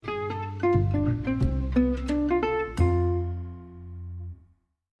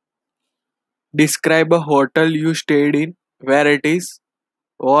Describe a hotel you stayed in, where it is,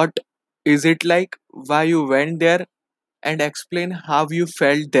 what is it like, why you went there, and explain how you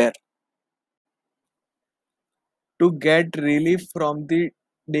felt there. To get relief from the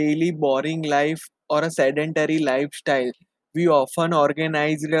daily boring life or a sedentary lifestyle, we often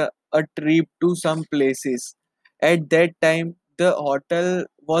organized a trip to some places. At that time, the hotel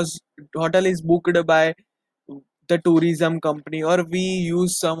is booked by the tourism company, or we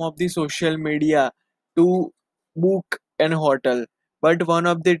use some of the social media to book an hotel. But one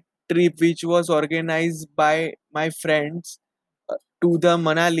of the trip which was organized by my friends to the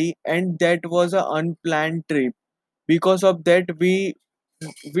Manali, and that was a unplanned trip. Because of that, we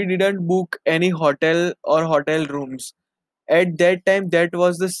didn't book any hotel or hotel rooms. At that time, that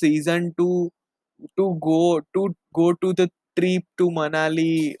was the season to go to the trip to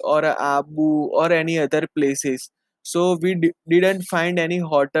Manali or Abu or any other places. So we didn't find any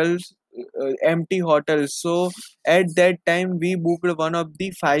hotels, empty hotels. So at that time we booked one of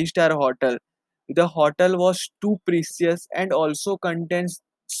the five-star hotel. The hotel was too precious and also contains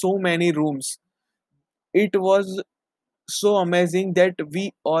so many rooms. It was so amazing that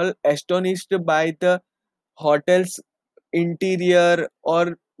we all astonished by the hotel's interior,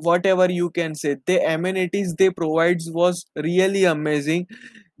 or whatever you can say. The amenities they provides was really amazing.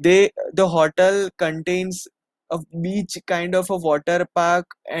 The hotel contains a beach kind of a water park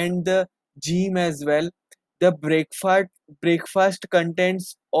and the gym as well. The breakfast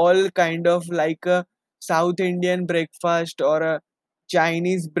contains all kind of like a South Indian breakfast or a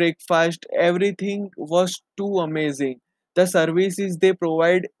Chinese breakfast. Everything was too amazing. The services they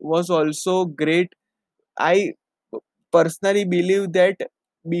provide was also great. I personally believe that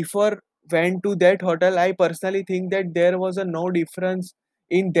before went to that hotel, I personally think that there was a no difference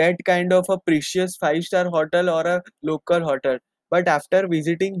in that kind of a precious five-star hotel or a local hotel. But after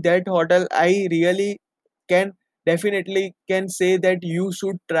visiting that hotel, I really can definitely can say that you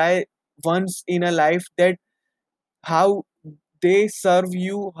should try once in a life that how they serve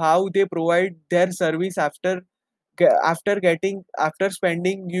you, how they provide their service after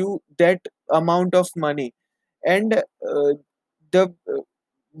spending you that amount of money. And the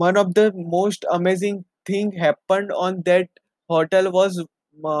one of the most amazing thing happened on that hotel was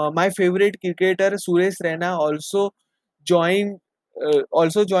my favorite cricketer Suresh Raina also joined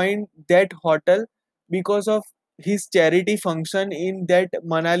that hotel because of his charity function in that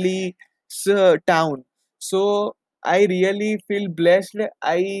Manali town. So I really feel blessed.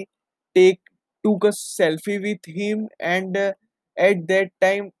 I take took a selfie with him, and at that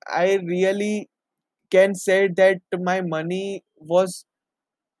time I really can say that my money was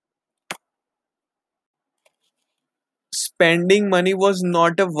spending money was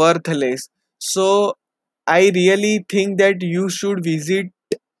not a worthless. So I really think that you should visit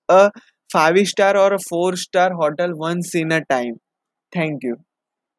a five-star or a four-star hotel once in a time. Thank you.